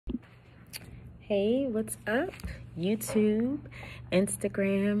Hey, what's up? YouTube,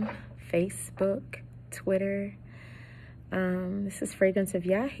 Instagram, Facebook, Twitter. This is Fragrance of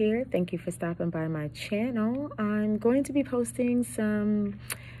Yah here. Thank you for stopping by my channel. I'm going to be posting some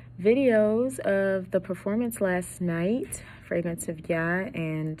videos of the performance last night, Fragrance of Yah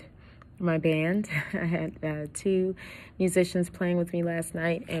and my band. I had two musicians playing with me last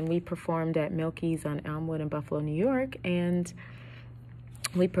night, and we performed at Milky's on Elmwood in Buffalo, New York, and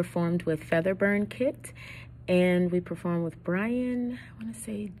we performed with Featherburn Kit, and we performed with Brian, I want to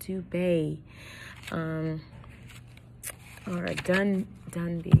say Dubé, or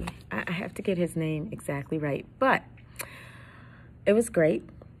Dunby. I have to get his name exactly right, but it was great.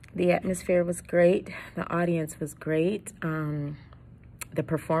 The atmosphere was great. The audience was great. The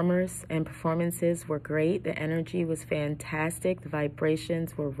performers and performances were great. The energy was fantastic. The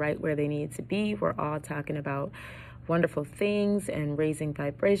vibrations were right where they needed to be. We're all talking about wonderful things and raising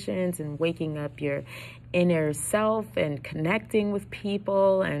vibrations and waking up your inner self and connecting with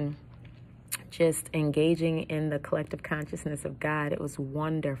people and just engaging in the collective consciousness of God. It was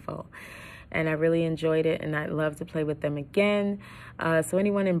wonderful. And I really enjoyed it, and I'd love to play with them again. So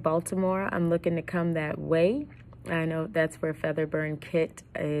anyone in Baltimore, I'm looking to come that way. I know that's where Featherburn Kit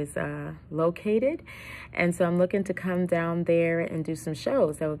is located. And so I'm looking to come down there and do some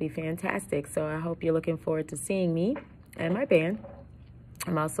shows. That would be fantastic. So I hope you're looking forward to seeing me and my band.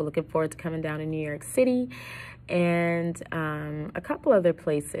 I'm also looking forward to coming down to New York City and a couple other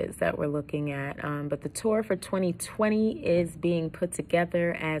places that we're looking at. But the tour for 2020 is being put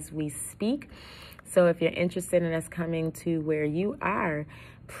together as we speak. So if you're interested in us coming to where you are,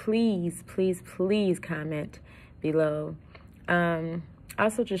 please, please, please comment below.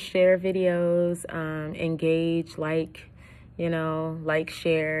 Also just share videos, engage, like,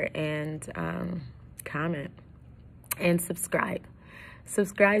 share, and comment, and subscribe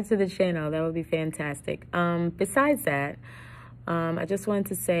to the channel. That would be fantastic. Besides that, I just wanted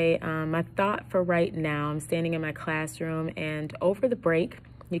to say my thought for right now, I'm standing in my classroom, and over the break,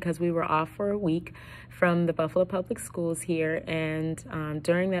 because we were off for a week from the Buffalo Public Schools here, and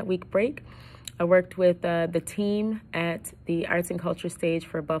during that week break, I worked with the team at the Arts and Culture stage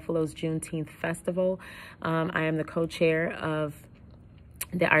for Buffalo's Juneteenth Festival. I am the co-chair of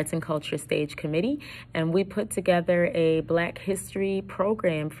the Arts and Culture Stage Committee, and we put together a Black History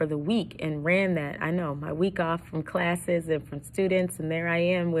program for the week and ran that. I know, my week off from classes and from students, and there I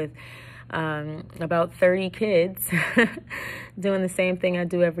am with about 30 kids doing the same thing I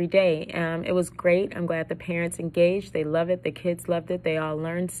do every day. It was great. I'm glad the parents engaged. They love it. The kids loved it. They all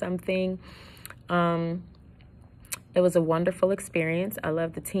learned something. It was a wonderful experience. I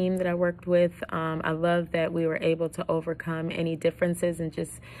love the team that I worked with. I love that we were able to overcome any differences and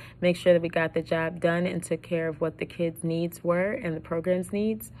just make sure that we got the job done and took care of what the kids' needs were and the program's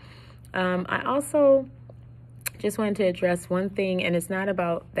needs. I also just wanted to address one thing, and it's not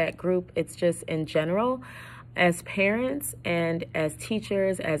about that group, it's just in general. As parents and as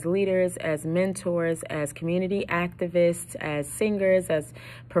teachers, as leaders, as mentors, as community activists, as singers, as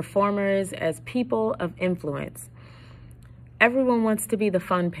performers, as people of influence, everyone wants to be the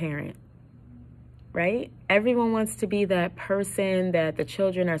fun parent, right? Everyone wants to be that person that the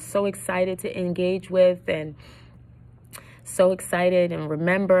children are so excited to engage with and so excited and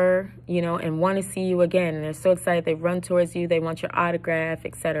remember, and want to see you again. And they're so excited, they run towards you, they want your autograph,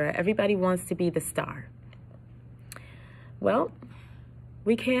 etc. Everybody wants to be the star. Well,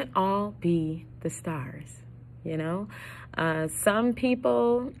 we can't all be the stars, Some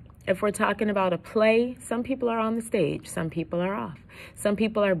people, if we're talking about a play, some people are on the stage, some people are off. Some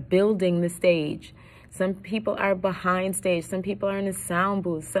people are building the stage. Some people are behind stage. Some people are in the sound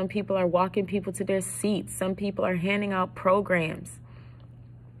booth. Some people are walking people to their seats. Some people are handing out programs.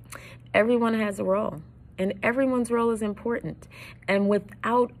 Everyone has a role, and everyone's role is important. And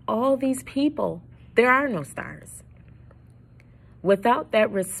without all these people, there are no stars. Without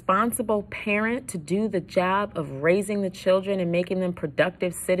that responsible parent to do the job of raising the children and making them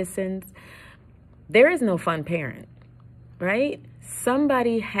productive citizens, there is no fun parent, right?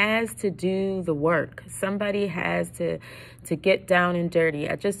 Somebody has to do the work. Somebody has to get down and dirty.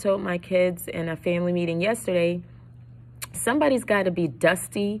 I just told my kids in a family meeting yesterday, somebody's got to be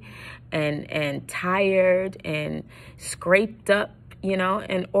dusty and tired and scraped up,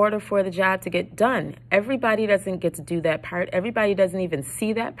 in order for the job to get done. Everybody doesn't get to do that part. Everybody doesn't even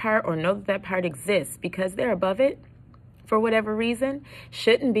see that part or know that that part exists because they're above it for whatever reason.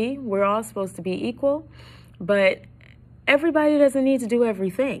 Shouldn't be. We're all supposed to be equal, but everybody doesn't need to do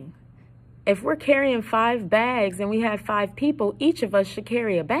everything. If we're carrying 5 bags and we have 5 people, each of us should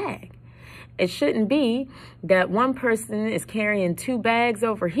carry a bag. It shouldn't be that one person is carrying 2 bags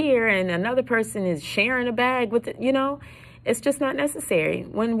over here and another person is sharing a bag with, it's just not necessary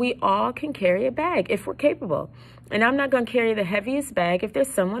when we all can carry a bag if we're capable. And I'm not going to carry the heaviest bag. If there's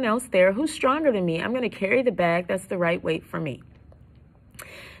someone else there who's stronger than me, I'm going to carry the bag that's the right weight for me.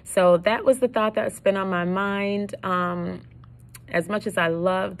 So that was the thought that's been on my mind. As much as I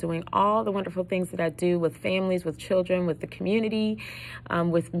love doing all the wonderful things that I do with families, with children, with the community,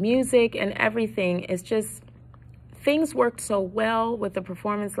 with music and everything, it's just things worked so well with the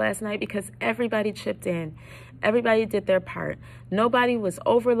performance last night because everybody chipped in. Everybody did their part. Nobody was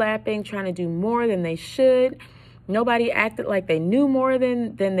overlapping, trying to do more than they should. Nobody acted like they knew more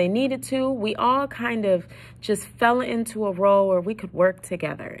than they needed to. We all kind of just fell into a role where we could work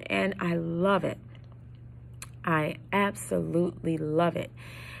together. And I love it. I absolutely love it.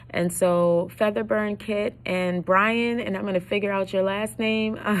 And so Featherburn Kit and Brian, and I'm going to figure out your last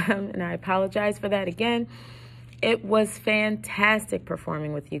name, and I apologize for that again. It was fantastic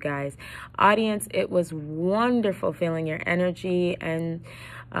performing with you guys. Audience, it was wonderful feeling your energy. And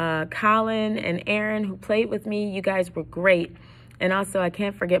Colin and Aaron, who played with me, you guys were great. And also, I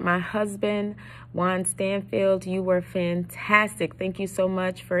can't forget my husband, Juan Stanfield. You were fantastic. Thank you so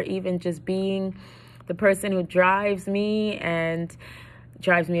much for even just being the person who drives me and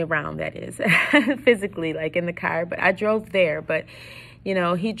drives me around, that is, physically, like in the car. But I drove there. But,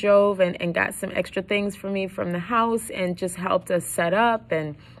 he drove and got some extra things for me from the house and just helped us set up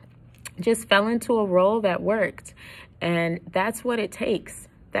and just fell into a role that worked. And that's what it takes.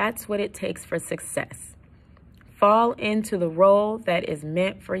 That's what it takes for success. Fall into the role that is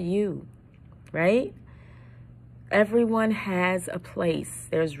meant for you, right? Everyone has a place.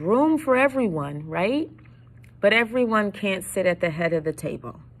 There's room for everyone, right? But everyone can't sit at the head of the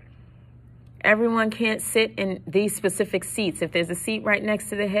table. Everyone can't sit in these specific seats. If there's a seat right next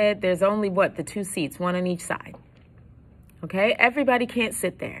to the head, there's only the 2 seats, one on each side. Okay? Everybody can't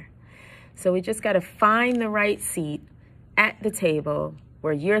sit there. So we just got to find the right seat at the table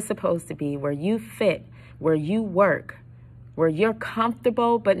where you're supposed to be, where you fit, where you work, where you're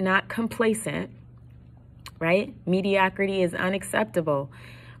comfortable but not complacent, right? Mediocrity is unacceptable,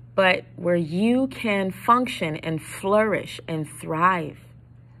 but where you can function and flourish and thrive.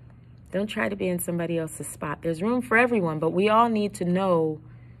 Don't try to be in somebody else's spot. There's room for everyone, but we all need to know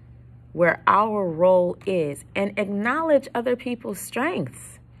where our role is and acknowledge other people's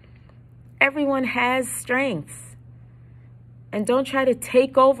strengths. Everyone has strengths. And don't try to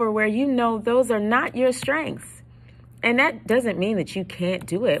take over where you know those are not your strengths. And that doesn't mean that you can't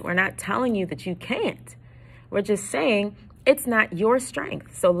do it. We're not telling you that you can't. We're just saying it's not your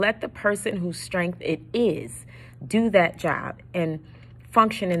strength. So let the person whose strength it is do that job and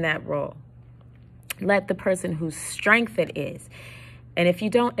function in that role. Let the person whose strength it is. And if you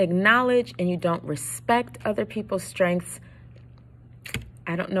don't acknowledge and you don't respect other people's strengths,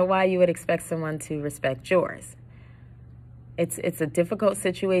 I don't know why you would expect someone to respect yours. It's a difficult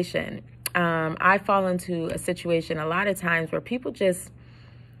situation. I fall into a situation a lot of times where people just,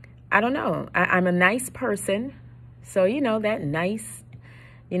 I don't know. I'm a nice person. So, that nice,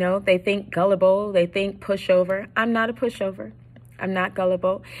 they think gullible. They think pushover. I'm not a pushover. I'm not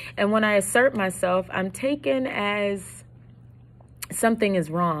gullible. And when I assert myself, I'm taken as something is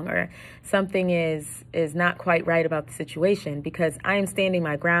wrong or something is not quite right about the situation because I am standing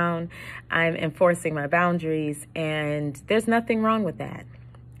my ground. I'm enforcing my boundaries, and there's nothing wrong with that.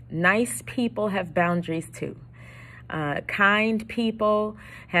 Nice people have boundaries too. Kind people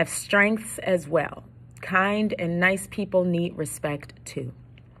have strengths as well. Kind and nice people need respect too.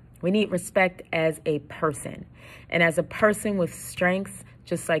 We need respect as a person and as a person with strengths,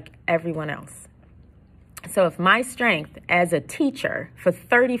 just like everyone else. So if my strength as a teacher for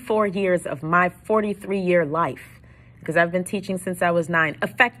 34 years of my 43-year life, because I've been teaching since I was 9,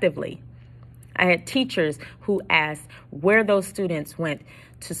 effectively, I had teachers who asked where those students went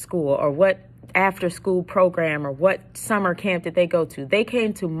to school or what after school program or what summer camp did they go to. They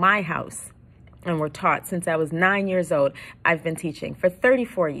came to my house and were taught since I was 9 years old. I've been teaching for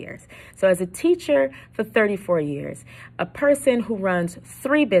 34 years. So as a teacher for 34 years, a person who runs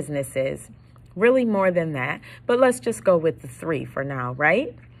 3 businesses, really more than that, but let's just go with the 3 for now,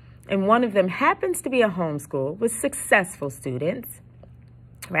 right? And one of them happens to be a homeschool with successful students,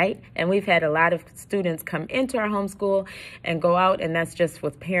 right? And we've had a lot of students come into our homeschool and go out, and that's just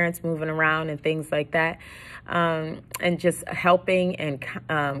with parents moving around and things like that, and just helping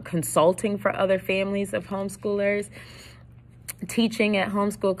and consulting for other families of homeschoolers, teaching at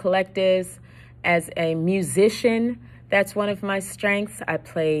homeschool collectives as a musician That's one of my strengths. I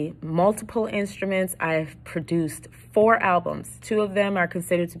play multiple instruments. I've produced 4 albums. 2 of them are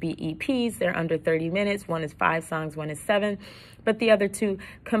considered to be EPs. They're under 30 minutes. One is 5 songs, one is 7. But the other 2,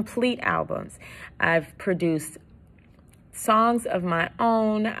 complete albums. I've produced songs of my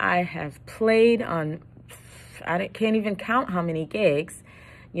own. I have played on, I can't even count how many gigs.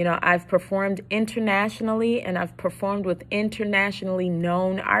 You know, I've performed internationally, and I've performed with internationally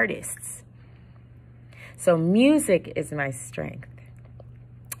known artists. So music is my strength.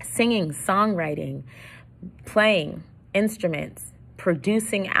 Singing, songwriting, playing instruments,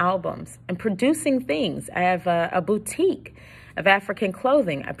 producing albums, and producing things. I have a boutique of African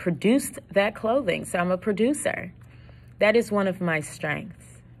clothing. I produced that clothing, so I'm a producer. That is one of my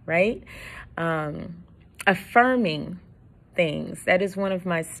strengths, right? Affirming things, that is one of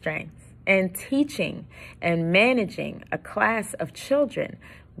my strengths. And teaching and managing a class of children,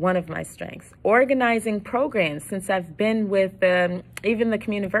 one of my strengths. Organizing programs, since I've been with, even the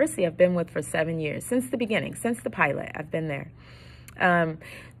community I've been with for 7 years, since the beginning, since the pilot, I've been there.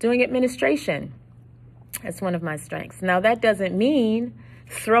 Doing administration, that's one of my strengths. Now, that doesn't mean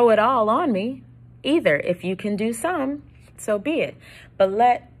throw it all on me either. If you can do some, so be it. But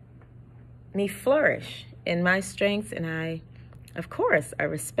let me flourish in my strengths, and of course, I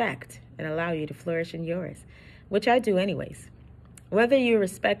respect and allow you to flourish in yours, which I do anyways. Whether you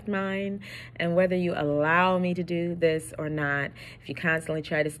respect mine and whether you allow me to do this or not, if you constantly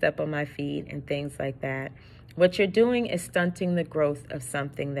try to step on my feet and things like that, what you're doing is stunting the growth of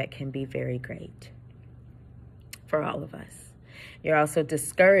something that can be very great for all of us. You're also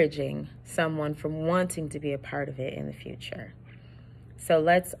discouraging someone from wanting to be a part of it in the future. So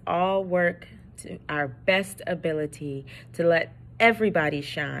let's all work to our best ability to let everybody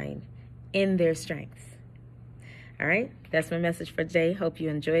shine in their strengths. All right, that's my message for today. Hope you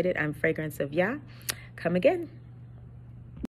enjoyed it. I'm Fragrance of Yah. Come again.